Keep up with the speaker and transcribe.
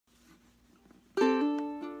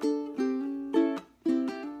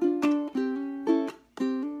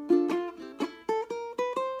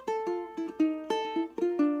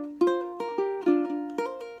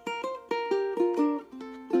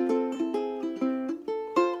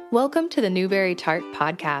Welcome to the Newbery Tart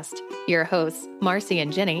Podcast. Your hosts, Marcy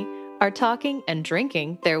and Jenny, are talking and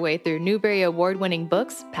drinking their way through Newbery Award-winning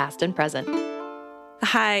books, past and present.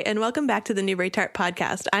 Hi, and welcome back to the Newbery Tart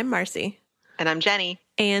Podcast. I'm Marcy. And I'm Jenny.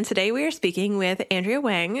 And today we are speaking with Andrea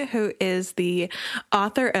Wang, who is the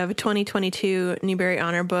author of 2022 Newbery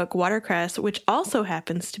Honor book, Watercress, which also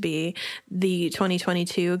happens to be the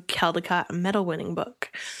 2022 Caldecott Medal-winning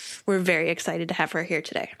book. We're very excited to have her here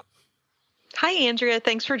today. Hi, Andrea.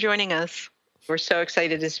 Thanks for joining us. We're so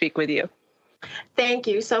excited to speak with you. Thank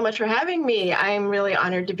you so much for having me. I'm really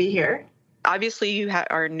honored to be here. Obviously, you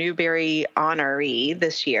are Newbery honoree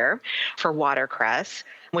this year for Watercress,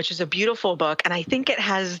 which is a beautiful book. And I think it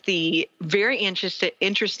has the very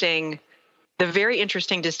interesting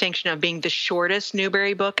distinction of being the shortest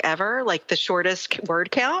Newbery book ever, like the shortest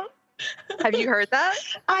word count. Have you heard that?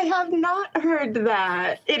 I have not heard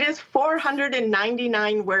that. It is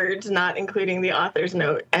 499 words, not including the author's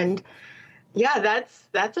note. And yeah,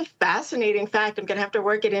 that's a fascinating fact. I'm going to have to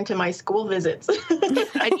work it into my school visits.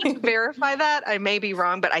 I need to verify that. I may be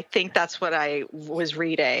wrong, but I think that's what I was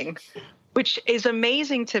reading, which is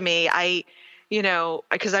amazing to me.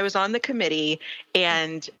 Because I was on the committee,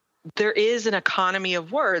 and there is an economy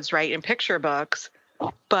of words, right, in picture books,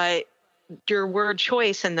 but your word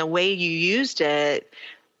choice and the way you used it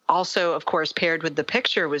also, of course, paired with the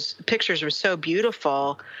pictures were so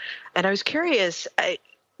beautiful. And I was curious,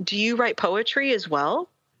 do you write poetry as well?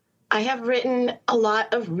 I have written a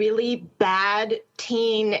lot of really bad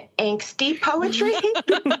teen angsty poetry.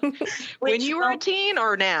 When you were a teen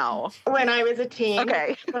or now? When I was a teen.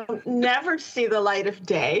 Okay. Never see the light of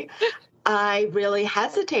day. I really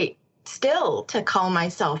hesitate still to call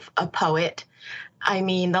myself a poet. I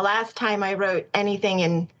mean, the last time I wrote anything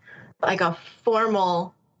in like a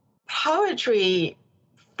formal poetry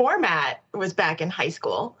format was back in high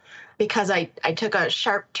school, because I took a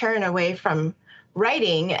sharp turn away from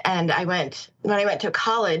writing. And when I went to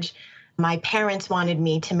college, my parents wanted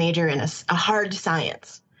me to major in a hard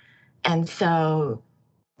science. And so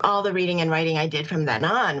all the reading and writing I did from then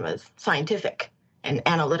on was scientific and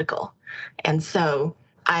analytical. And so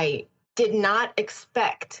I did not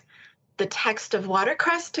expect the text of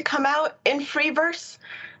Watercress to come out in free verse.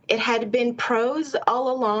 It had been prose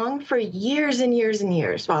all along for years and years and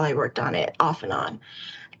years while I worked on it off and on.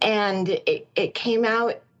 And it came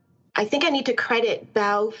out, I think I need to credit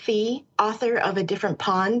Bao Phi, author of A Different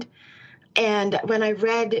Pond. And when I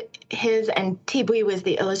read his, and Tibui was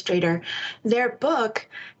the illustrator, their book,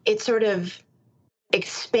 it sort of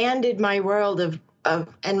expanded my world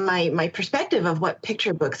and my perspective of what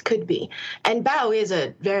picture books could be. And Bao is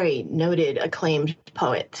a very noted, acclaimed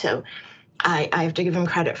poet. So I have to give him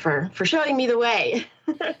credit for showing me the way.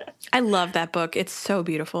 I love that book. It's so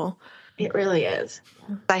beautiful. It really is.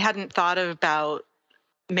 I hadn't thought about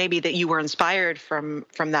maybe that you were inspired from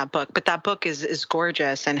that book, but that book is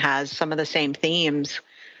gorgeous and has some of the same themes.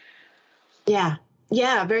 Yeah,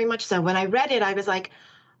 very much so. When I read it, I was like,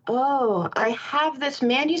 oh, I have this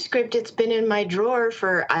manuscript. It's been in my drawer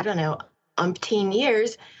for, I don't know, umpteen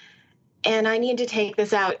years. And I need to take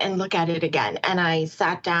this out and look at it again. And I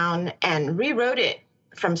sat down and rewrote it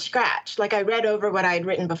from scratch. Like, I read over what I had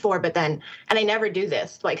written before, and I never do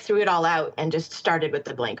this, like threw it all out and just started with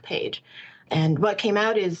the blank page. And what came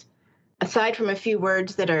out is, aside from a few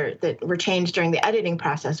words that were changed during the editing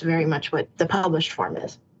process, very much what the published form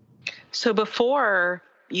is. So before,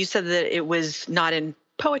 you said that it was not in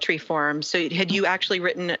poetry form. So had you actually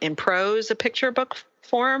written in prose, a picture book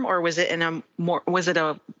form, or was it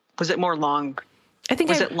was it more long?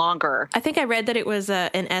 Was it longer? I think I read that it was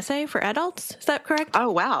an essay for adults. Is that correct?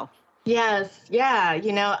 Oh, wow. Yes. Yeah.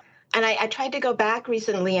 And I tried to go back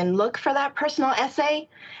recently and look for that personal essay,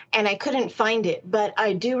 and I couldn't find it. But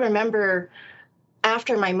I do remember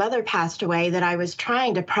after my mother passed away that I was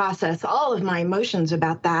trying to process all of my emotions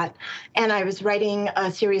about that. And I was writing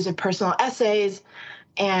a series of personal essays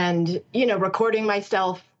and, recording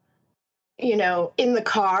myself, in the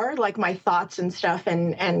car, like my thoughts and stuff,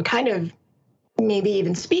 and kind of maybe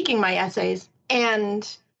even speaking my essays. And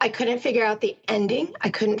I couldn't figure out the ending. I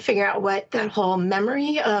couldn't figure out what that whole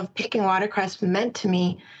memory of picking watercress meant to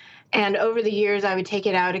me. And over the years, I would take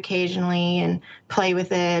it out occasionally and play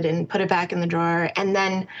with it and put it back in the drawer. And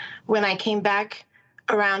then when I came back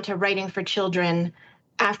around to writing for children,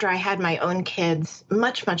 after I had my own kids,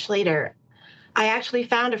 much, much later, I actually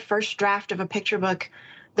found a first draft of a picture book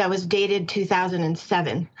that was dated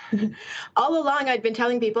 2007. All along, I'd been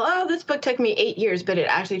telling people, oh, this book took me 8 years, but it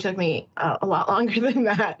actually took me a lot longer than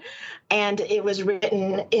that. And it was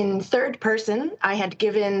written in third person. I had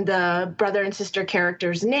given the brother and sister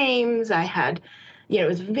characters names. I had, it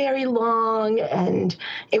was very long, and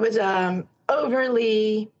it was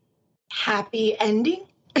overly happy ending.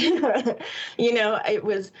 It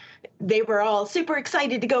was, they were all super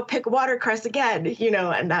excited to go pick watercress again,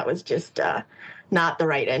 and that was just not the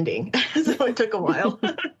right ending. So it took a while.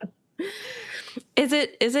 Is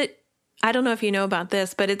it, I don't know if you know about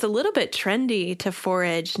this, but it's a little bit trendy to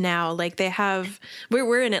forage now. Like they have,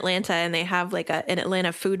 we're in Atlanta, and they have like an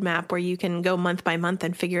Atlanta food map where you can go month by month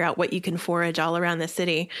and figure out what you can forage all around the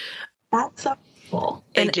city. That's so cool.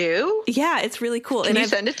 They do? Yeah, it's really cool. Can you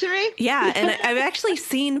send it to me? Yeah, and I've actually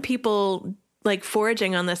seen people like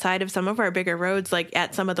foraging on the side of some of our bigger roads, like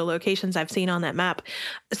at some of the locations I've seen on that map.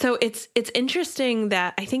 So it's interesting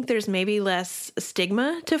that I think there's maybe less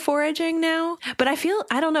stigma to foraging now. But I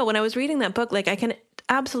don't know, when I was reading that book, like I can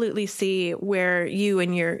absolutely see where you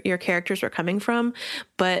and your characters were coming from.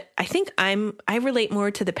 But I think I relate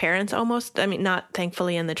more to the parents almost. I mean, not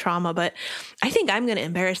thankfully in the trauma, but I think I'm going to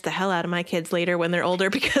embarrass the hell out of my kids later when they're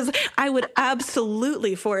older, because I would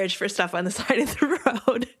absolutely forage for stuff on the side of the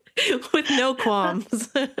road. With no qualms.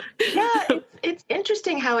 Yeah, it's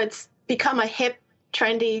interesting how it's become a hip,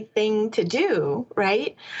 trendy thing to do,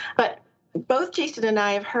 right? But both Jason and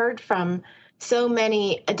I have heard from so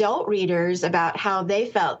many adult readers about how they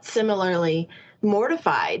felt similarly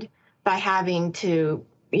mortified by having to,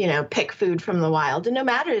 pick food from the wild, and no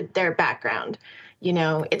matter their background,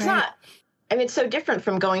 it's not. I mean, it's so different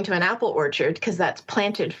from going to an apple orchard, because that's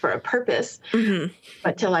planted for a purpose,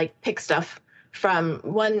 but to like pick stuff from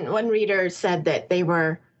one reader said that they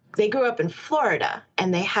grew up in Florida,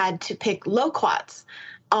 and they had to pick loquats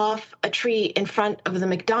off a tree in front of the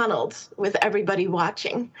McDonald's with everybody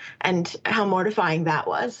watching, and how mortifying that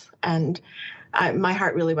was. And my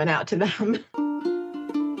heart really went out to them.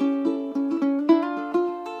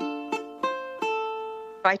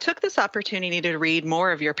 I took this opportunity to read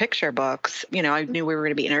more of your picture books. I knew we were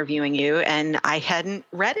going to be interviewing you, and I hadn't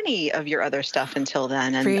read any of your other stuff until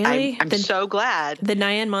then. And really? I'm so glad. The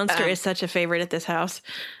Nyan Monster is such a favorite at this house.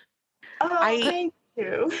 Oh, thank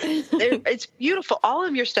you. It's beautiful. All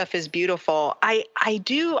of your stuff is beautiful.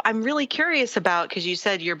 I'm really curious about, because you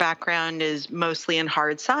said your background is mostly in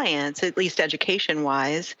hard science, at least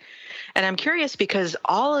education-wise. And I'm curious because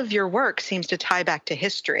all of your work seems to tie back to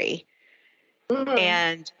history. Mm-hmm.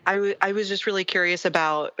 And I was just really curious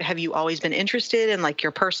about, have you always been interested in like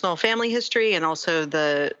your personal family history and also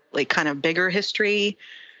the like kind of bigger history?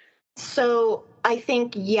 So I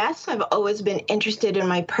think, yes, I've always been interested in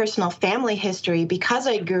my personal family history because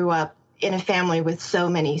I grew up in a family with so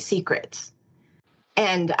many secrets.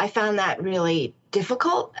 And I found that really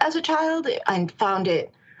difficult as a child. I found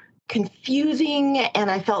it confusing, and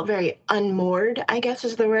I felt very unmoored, I guess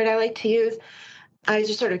is the word I like to use. I was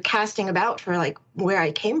just sort of casting about for like where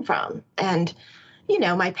I came from. And,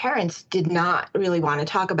 my parents did not really want to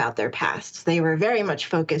talk about their pasts. They were very much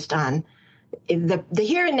focused on the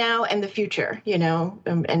here and now and the future, and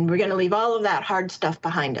we're going to leave all of that hard stuff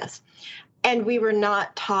behind us. And we were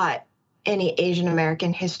not taught any Asian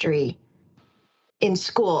American history in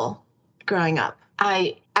school growing up.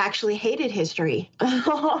 I actually hated history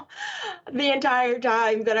the entire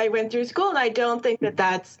time that I went through school. And I don't think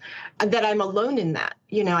that I'm alone in that.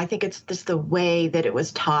 I think it's just the way that it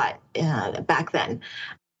was taught back then.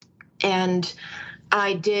 And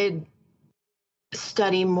I did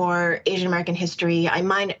study more Asian American history. I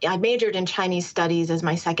majored in Chinese studies as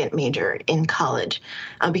my second major in college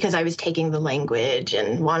because I was taking the language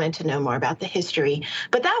and wanted to know more about the history.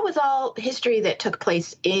 But that was all history that took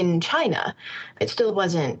place in China. It still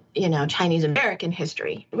wasn't, Chinese American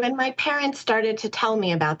history. When my parents started to tell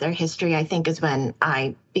me about their history, I think is when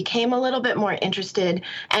I became a little bit more interested,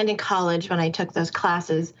 and in college when I took those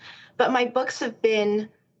classes. But my books have been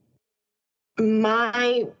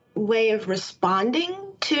my way of responding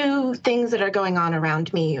to things that are going on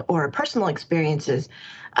around me or personal experiences.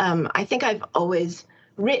 I think I've always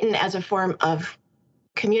written as a form of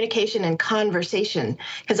communication and conversation,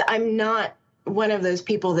 because I'm not one of those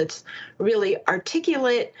people that's really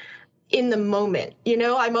articulate in the moment.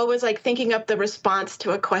 I'm always like thinking up the response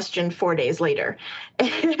to a question 4 days later.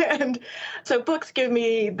 And so books give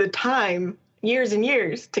me the time, years and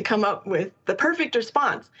years, to come up with the perfect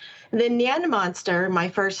response. The Nyan Monster, my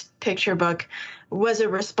first picture book, was a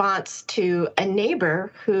response to a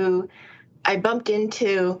neighbor who I bumped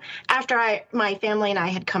into after my family and I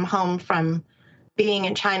had come home from being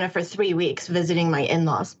in China for 3 weeks visiting my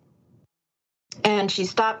in-laws. And she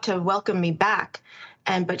stopped to welcome me back,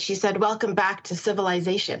 but she said, "Welcome back to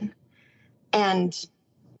civilization." And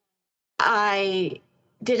I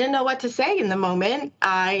didn't know what to say in the moment.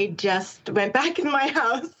 I just went back in my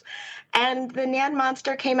house And the Nyan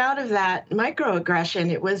monster came out of that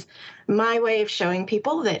microaggression. It was my way of showing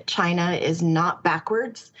people that China is not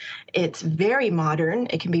backwards. It's very modern.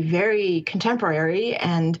 It can be very contemporary.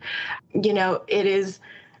 And, it is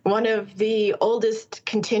one of the oldest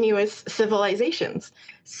continuous civilizations.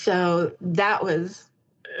 So that was,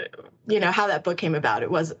 how that book came about.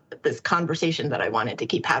 It was this conversation that I wanted to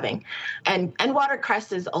keep having. And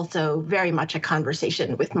Watercress is also very much a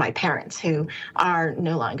conversation with my parents who are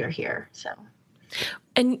no longer here. So,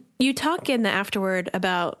 and you talk in the afterword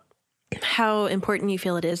about how important you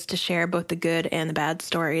feel it is to share both the good and the bad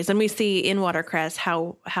stories. And we see in Watercress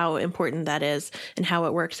how important that is and how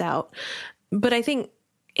it works out. But I think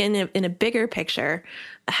in a bigger picture,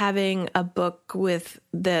 having a book with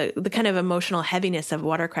the kind of emotional heaviness of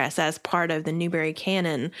Watercress as part of the Newbery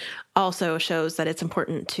canon also shows that it's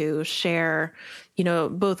important to share,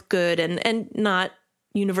 both good and not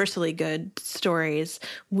universally good stories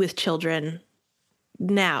with children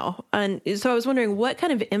now. And so I was wondering, what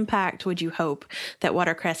kind of impact would you hope that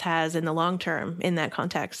Watercress has in the long term in that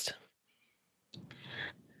context?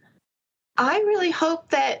 I really hope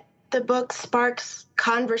that the book sparks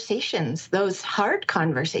conversations, those hard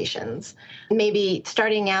conversations, maybe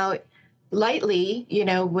starting out lightly,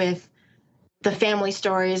 with the family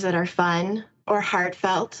stories that are fun or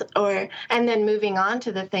heartfelt, and then moving on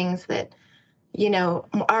to the things that,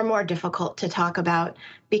 are more difficult to talk about,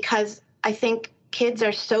 because I think kids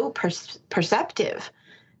are so perceptive.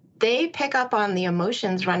 They pick up on the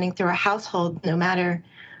emotions running through a household, no matter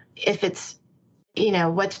if it's,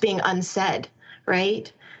 what's being unsaid, right?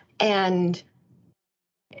 And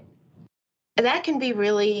that can be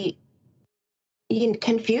really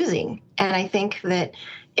confusing. And I think that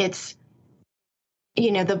it's,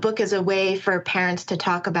 the book is a way for parents to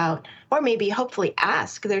talk about, or maybe hopefully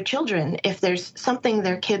ask their children if there's something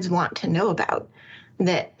their kids want to know about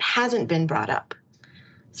that hasn't been brought up.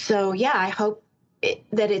 So, yeah, I hope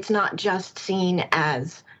that it's not just seen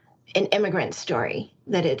as an immigrant story,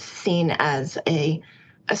 that it's seen as a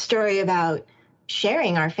story about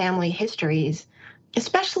sharing our family histories,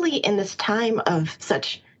 especially in this time of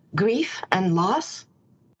such grief and loss.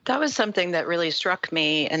 That was something that really struck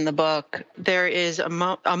me in the book. There is a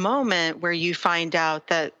moment where you find out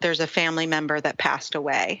that there's a family member that passed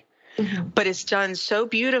away. Mm-hmm. But it's done so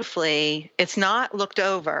beautifully. It's not looked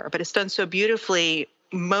over, but it's done so beautifully,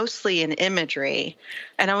 mostly in imagery.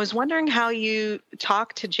 And I was wondering how you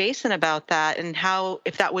talked to Jason about that, and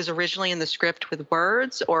if that was originally in the script with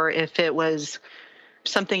words, or if it was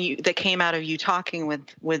something that came out of you talking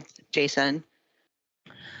with Jason.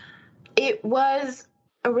 It was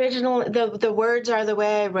original. The words are the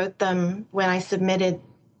way I wrote them when I submitted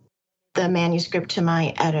the manuscript to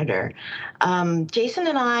my editor. Jason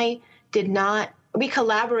and I we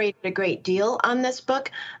collaborated a great deal on this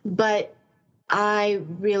book, but I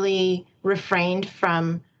really refrained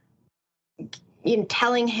from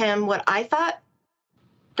telling him what I thought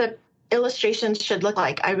the illustrations should look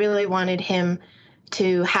like. I really wanted him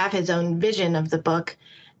to have his own vision of the book,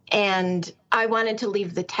 and I wanted to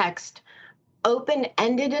leave the text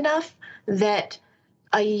open-ended enough that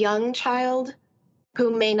a young child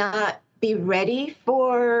who may not be ready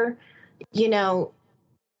for,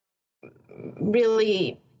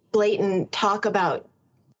 really blatant talk about,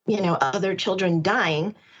 other children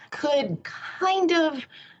dying could kind of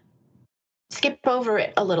skip over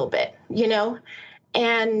it a little bit,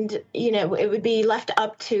 And, it would be left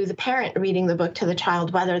up to the parent reading the book to the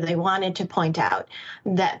child whether they wanted to point out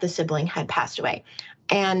that the sibling had passed away.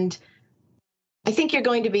 And I think you're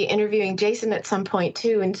going to be interviewing Jason at some point,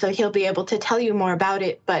 too, and so he'll be able to tell you more about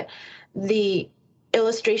it. But the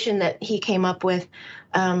illustration that he came up with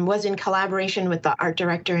was in collaboration with the art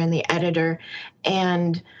director and the editor,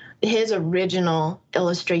 and his original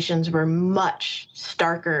illustrations were much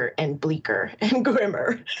starker and bleaker and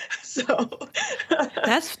grimmer. So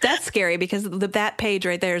that's scary, because that page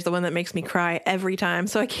right there is the one that makes me cry every time.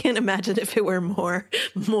 So I can't imagine if it were more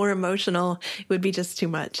emotional, it would be just too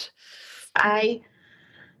much. I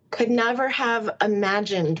could never have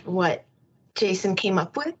imagined what Jason came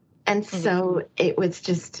up with. And so it was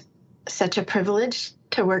just such a privilege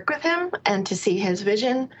to work with him and to see his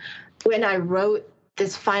vision. When I wrote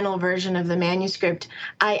this final version of the manuscript,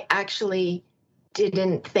 I actually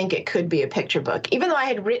didn't think it could be a picture book, even though I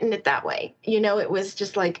had written it that way. It was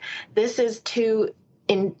just like, this is too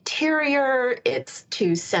interior, it's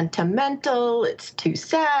too sentimental, it's too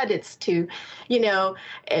sad, it's too,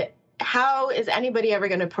 how is anybody ever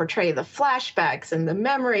going to portray the flashbacks and the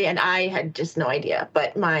memory? And I had just no idea.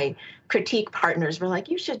 But my critique partners were like,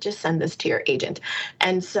 you should just send this to your agent.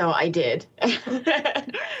 And so I did.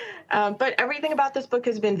 But everything about this book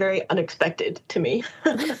has been very unexpected to me.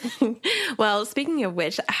 Well, speaking of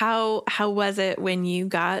which, how was it when you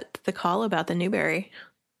got the call about the Newbery?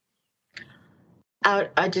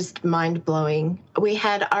 Just mind-blowing. We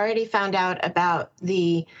had already found out about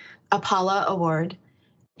the Apollo Award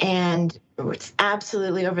and was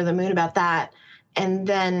absolutely over the moon about that. And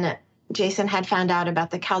then Jason had found out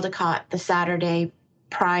about the Caldecott the Saturday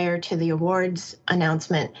prior to the awards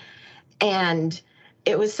announcement. And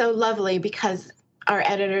it was so lovely because our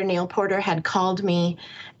editor, Neil Porter, had called me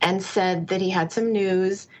and said that he had some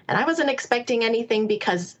news. And I wasn't expecting anything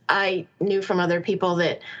because I knew from other people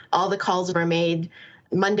that all the calls were made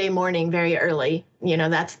Monday morning very early. You know,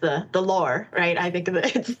 that's the lore, right? I think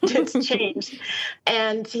that it's changed.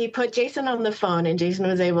 And he put Jason on the phone, and Jason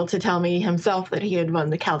was able to tell me himself that he had won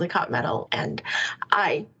the Caldecott medal. And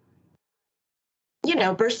I,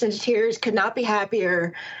 burst into tears, could not be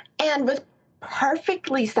happier, and was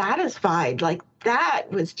perfectly satisfied. Like,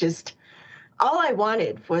 that was just all I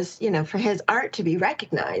wanted was, for his art to be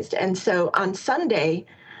recognized. And so on Sunday,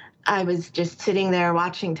 I was just sitting there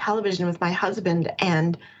watching television with my husband,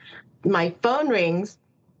 and my phone rings,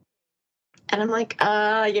 and I'm like,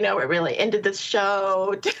 we're really into this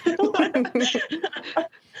show.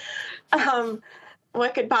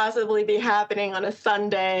 What could possibly be happening on a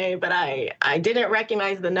Sunday? But I didn't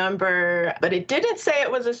recognize the number, but it didn't say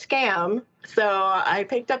it was a scam. So I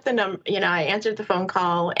picked up the number, I answered the phone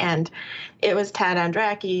call, and it was Tad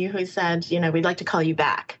Andraki who said, we'd like to call you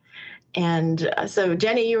back. And so,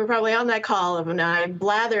 Jenny, you were probably on that call, and I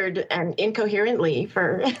blathered and incoherently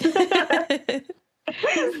for...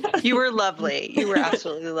 You were lovely. You were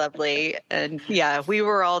absolutely lovely. And yeah, we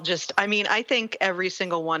were all just, I think every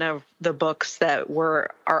single one of the books that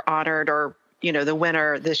are honored or, the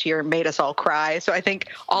winner this year made us all cry. So I think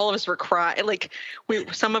all of us were crying. Like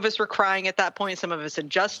some of us were crying at that point. Some of us had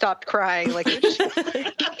just stopped crying. Like, it was just,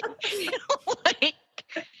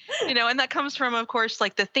 and that comes from, of course,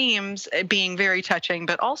 like the themes being very touching,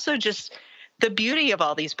 but also just the beauty of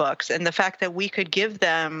all these books and the fact that we could give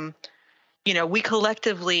them, we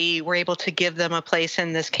collectively were able to give them a place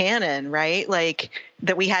in this canon, right? Like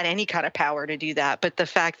that we had any kind of power to do that. But the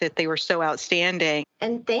fact that they were so outstanding.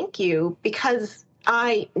 And thank you, because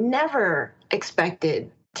I never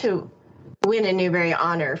expected to win a Newbery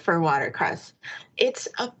honor for Watercress. It's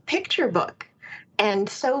a picture book. And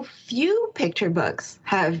so few picture books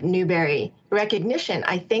have Newbery recognition.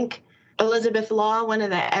 I think Elizabeth Law, one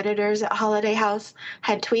of the editors at Holiday House,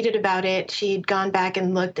 had tweeted about it. She'd gone back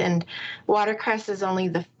and looked, and Watercress is only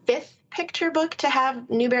the 5th picture book to have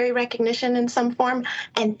Newbery recognition in some form,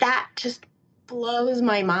 and that just blows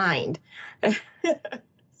my mind.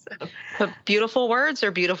 But beautiful words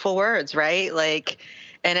are beautiful words, right? Like,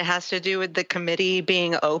 and it has to do with the committee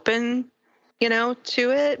being open,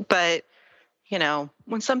 to it. But,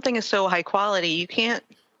 when something is so high quality, you can't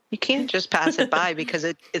just pass it by because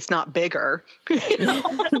it's not bigger.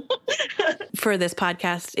 For this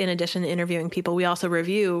podcast, in addition to interviewing people, we also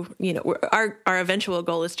review, our eventual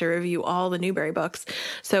goal is to review all the Newbery books.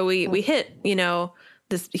 So we hit,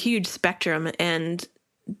 this huge spectrum, and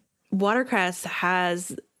Watercress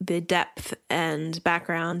has the depth and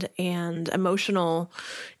background and emotional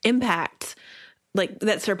impact like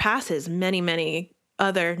that surpasses many, many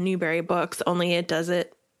other Newbery books, only it does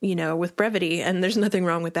it with brevity, and there's nothing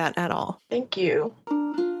wrong with that at all. Thank you.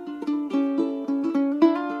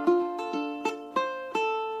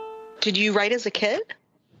 Did you write as a kid?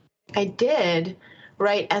 I did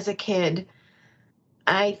write as a kid.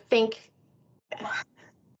 I think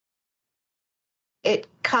it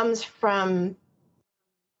comes from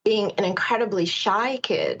being an incredibly shy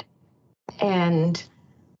kid. And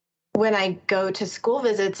when I go to school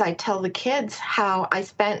visits, I tell the kids how I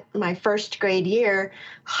spent my first grade year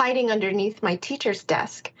hiding underneath my teacher's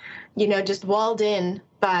desk, just walled in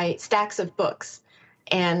by stacks of books.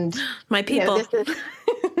 And my people. This is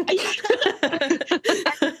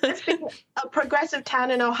a progressive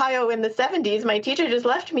town in Ohio in the 70s. My teacher just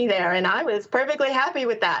left me there, and I was perfectly happy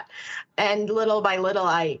with that. And little by little,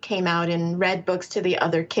 I came out and read books to the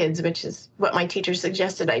other kids, which is what my teacher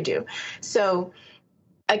suggested I do. So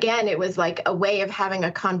again, it was like a way of having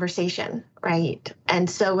a conversation, right? And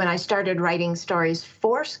so when I started writing stories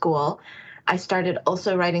for school, I started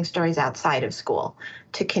also writing stories outside of school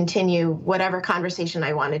to continue whatever conversation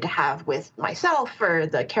I wanted to have with myself or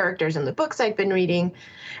the characters in the books I'd been reading.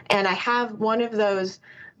 And I have one of those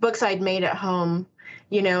books I'd made at home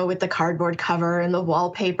with the cardboard cover and the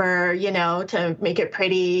wallpaper, to make it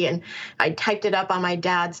pretty. And I typed it up on my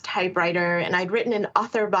dad's typewriter, and I'd written an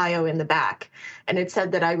author bio in the back. And it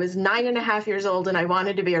said that I was 9.5 years old and I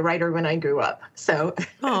wanted to be a writer when I grew up. So,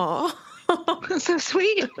 oh, so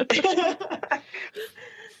sweet.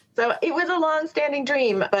 So it was a long-standing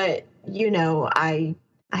dream, but, I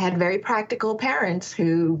had very practical parents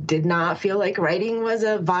who did not feel like writing was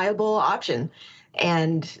a viable option,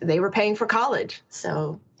 and they were paying for college.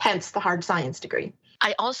 So hence the hard science degree.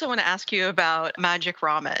 I also want to ask you about magic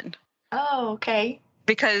ramen. Oh, okay.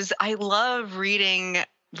 Because I love reading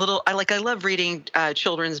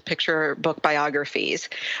children's picture book biographies,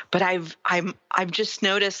 but I've just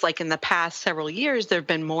noticed, like, in the past several years, there've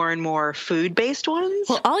been more and more food-based ones.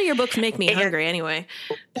 Well, all your books make me hungry anyway.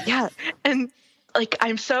 Yeah. And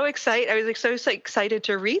I'm so excited. I was so excited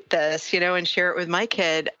to read this, and share it with my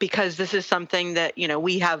kid, because this is something that,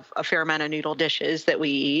 we have a fair amount of noodle dishes that we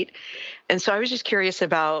eat. And so I was just curious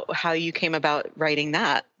about how you came about writing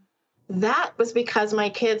that. That was because my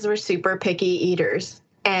kids were super picky eaters,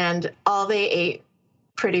 and all they ate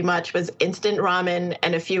pretty much was instant ramen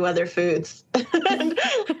and a few other foods. And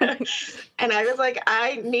I was like,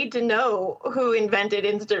 I need to know who invented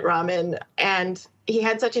instant ramen. And he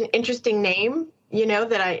had such an interesting name,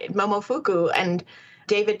 Momofuku. And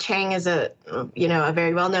David Chang is a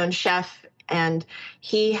very well-known chef. And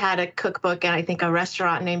he had a cookbook and I think a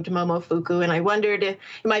restaurant named Momofuku. And I wondered if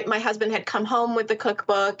my husband had come home with the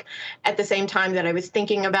cookbook at the same time that I was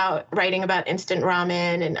thinking about writing about instant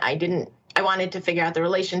ramen. And I wanted to figure out the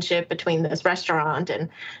relationship between this restaurant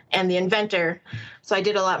and the inventor. So I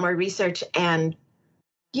did a lot more research and,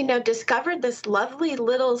 discovered this lovely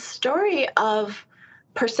little story of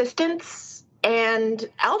persistence and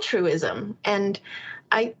altruism. And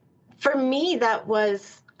for me, that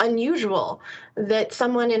was unusual, that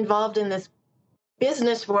someone involved in this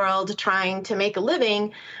business world trying to make a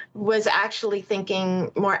living was actually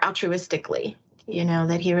thinking more altruistically,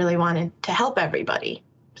 that he really wanted to help everybody.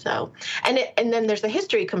 So, and then there's the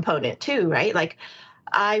history component too, right? Like,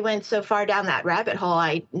 I went so far down that rabbit hole,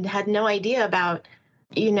 I had no idea about,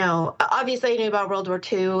 obviously I knew about World War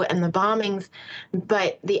II and the bombings,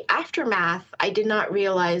 but the aftermath, I did not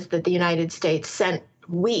realize that the United States sent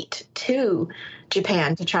wheat to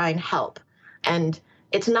Japan to try and help. And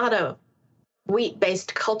it's not a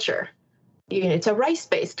wheat-based culture. It's a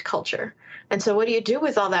rice-based culture. And so what do you do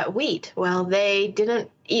with all that wheat? Well, they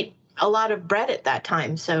didn't eat a lot of bread at that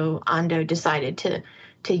time. So Ando decided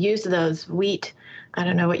to use those wheat, I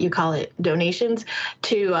don't know what you call it, donations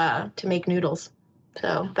to make noodles.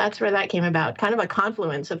 So that's where that came about, kind of a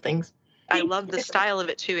confluence of things. I love the style of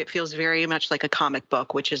it too. It feels very much like a comic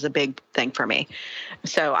book, which is a big thing for me.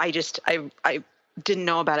 So I didn't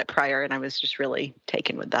know about it prior, and I was just really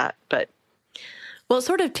taken with that. But well,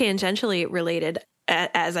 sort of tangentially related,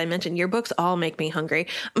 as I mentioned, your books all make me hungry.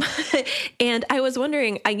 And I was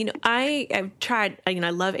wondering, I've tried, I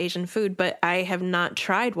love Asian food, but I have not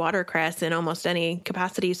tried watercress in almost any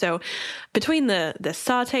capacity. So between the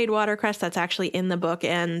sauteed watercress that's actually in the book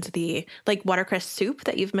and the watercress soup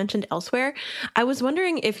that you've mentioned elsewhere, I was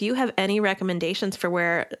wondering if you have any recommendations for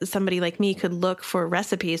where somebody like me could look for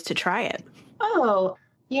recipes to try it. Oh,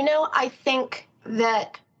 I think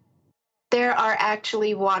that there are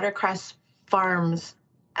actually watercress farms.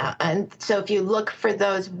 And so if you look for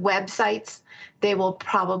those websites, they will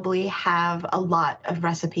probably have a lot of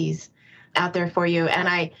recipes out there for you. And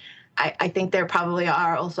I think there probably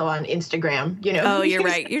are also on Instagram, Oh, you're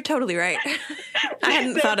right. You're totally right. I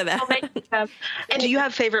hadn't thought of that. And do you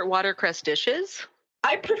have favorite watercress dishes?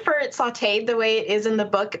 I prefer it sauteed the way it is in the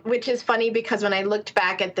book, which is funny because when I looked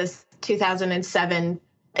back at this 2007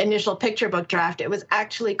 initial picture book draft, it was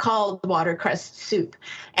actually called watercress soup,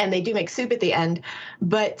 and they do make soup at the end.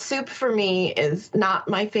 But soup for me is not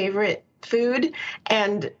my favorite food.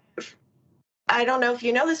 And I don't know if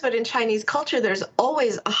you know this, but in Chinese culture, there's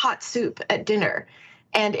always a hot soup at dinner.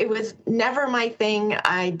 And it was never my thing.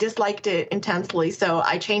 I disliked it intensely, so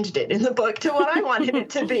I changed it in the book to what I wanted it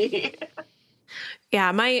to be.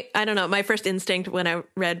 Yeah, my first instinct when I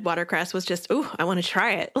read watercress was just, I want to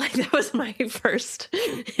try it. That was my first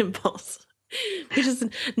impulse, which is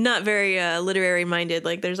not very literary minded.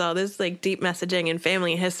 There's all this deep messaging and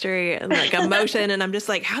family history and emotion. And I'm just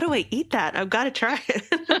how do I eat that? I've got to try it.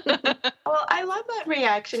 Well, I love that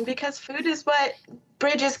reaction because food is what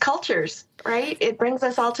bridges cultures, right? It brings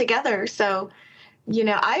us all together. So,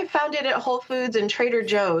 I found it at Whole Foods and Trader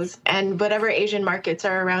Joe's and whatever Asian markets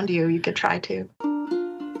are around you, you could try too.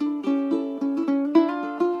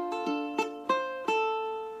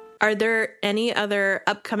 Are there any other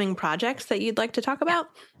upcoming projects that you'd like to talk about?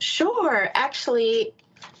 Sure. Actually,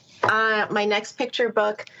 my next picture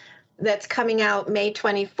book that's coming out May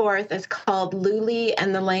 24th is called Luli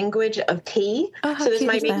and the Language of Tea. Oh, how so this cute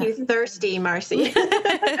might is make that? you thirsty, Marcy.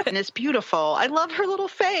 And it's beautiful. I love her little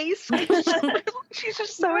face. She's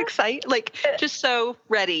just so excited, like just so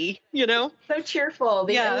ready, you know? So cheerful.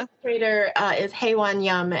 The illustrator is Heywan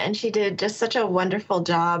Yum, and she did just such a wonderful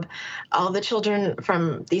job. All the children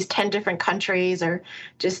from these 10 different countries are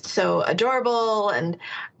just so adorable, and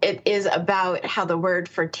it is about how the word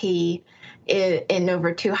for tea in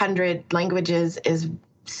over 200 languages is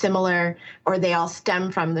similar, or they all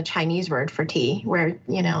stem from the Chinese word for tea, where,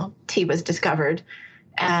 tea was discovered.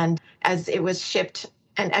 And as it was shipped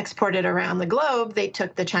and exported around the globe, they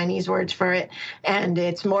took the Chinese words for it, and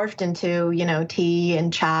it's morphed into, tea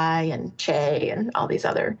and chai and che and all these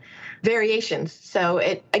other variations. So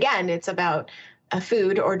it's about a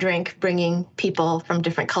food or drink bringing people from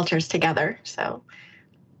different cultures together. So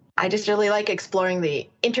I just really like exploring the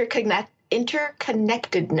interconnectedness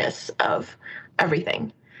of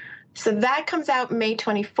everything. So that comes out May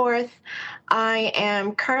 24th. I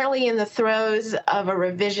am currently in the throes of a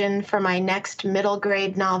revision for my next middle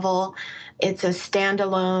grade novel. It's a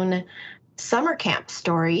standalone summer camp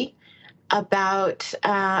story about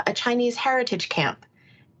a Chinese heritage camp.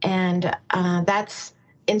 And that's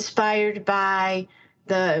inspired by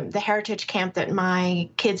the heritage camp that my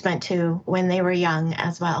kids went to when they were young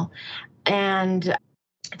as well. And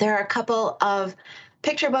there are a couple of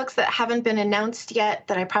picture books that haven't been announced yet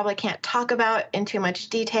that I probably can't talk about in too much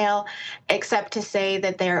detail, except to say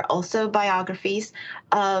that they are also biographies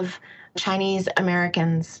of Chinese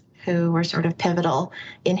Americans who were sort of pivotal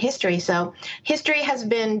in history. So history has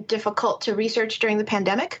been difficult to research during the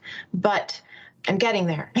pandemic, but I'm getting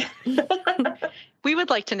there. We would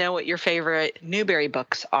like to know what your favorite Newbery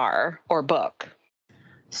books are, or book.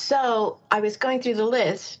 So I was going through the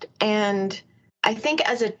list, and I think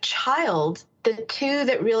as a child, the two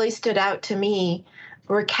that really stood out to me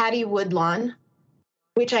were Caddy Woodlawn,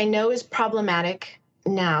 which I know is problematic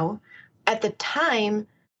now. At the time,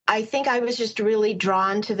 I think I was just really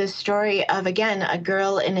drawn to this story of, again, a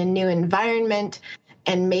girl in a new environment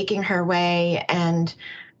and making her way. And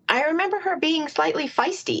I remember her being slightly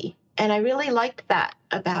feisty, and I really liked that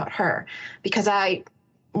about her because I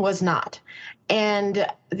was not. And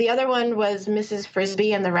the other one was Mrs.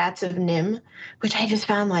 Frisbee and the Rats of Nim, which I just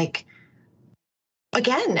found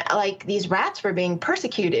again, these rats were being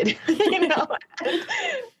persecuted,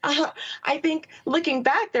 I think looking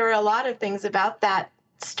back, there were a lot of things about that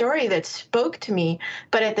story that spoke to me.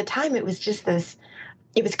 But at the time, it was just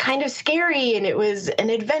it was kind of scary, and it was an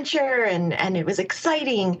adventure, and it was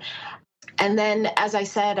exciting. And then, as I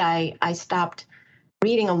said, I stopped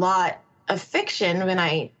reading a lot of fiction when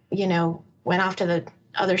I, went off to the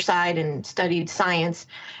other side and studied science,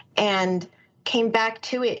 and came back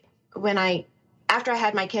to it after I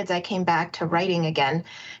had my kids. I came back to writing again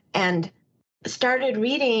and started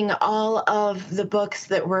reading all of the books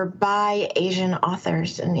that were by Asian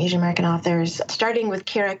authors and Asian American authors, starting with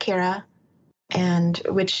Kira, and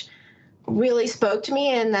which really spoke to me,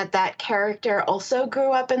 and that character also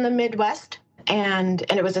grew up in the Midwest. And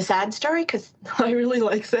it was a sad story because I really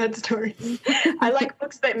like sad stories. I like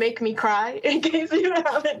books that make me cry, in case you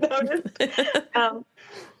haven't noticed.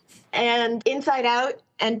 And Inside Out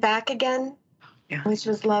and Back Again, which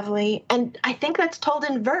was lovely. And I think that's told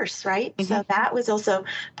in verse, right? Mm-hmm. So that was also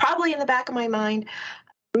probably in the back of my mind.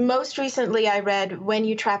 Most recently, I read When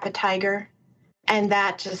You Trap a Tiger, and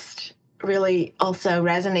that just really also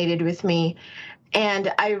resonated with me.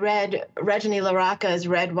 And I read Reggie LaRocca's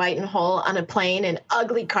Red, White, and Whole on a plane and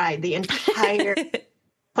ugly cried the entire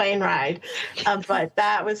plane ride. But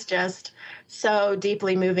that was just so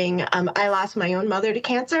deeply moving. I lost my own mother to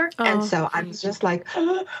cancer. Oh. And so I was just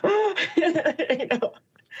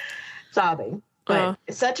sobbing. But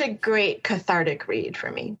it's such a great cathartic read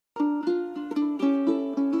for me.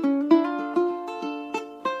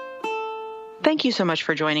 Thank you so much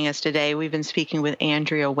for joining us today. We've been speaking with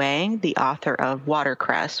Andrea Wang, the author of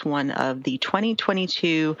Watercress, one of the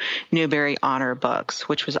 2022 Newbery Honor books,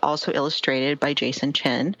 which was also illustrated by Jason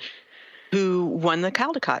Chin, who won the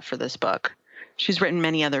Caldecott for this book. She's written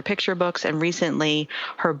many other picture books, and recently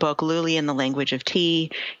her book, Luli and the Language of Tea,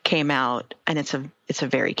 came out, and it's a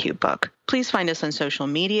very cute book. Please find us on social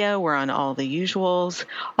media. We're on all the usuals.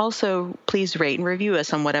 Also, please rate and review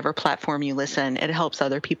us on whatever platform you listen. It helps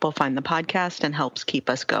other people find the podcast and helps keep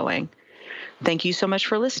us going. Thank you so much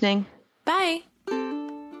for listening. Bye.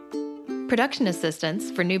 Production assistance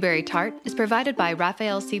for Newbery Tart is provided by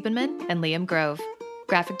Raphael Siebenman and Liam Grove.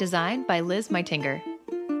 Graphic design by Liz Meitinger.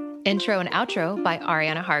 Intro and outro by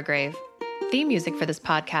Ariana Hargrave. Theme music for this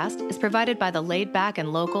podcast is provided by the laid-back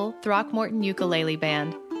and local Throckmorton Ukulele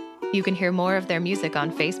Band. You can hear more of their music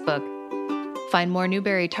on Facebook. Find more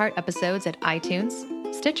Newberry Tart episodes at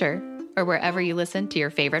iTunes, Stitcher, or wherever you listen to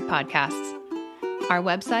your favorite podcasts. Our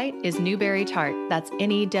website is Newberry Tart. That's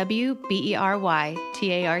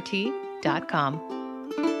NEWBERYTART.com.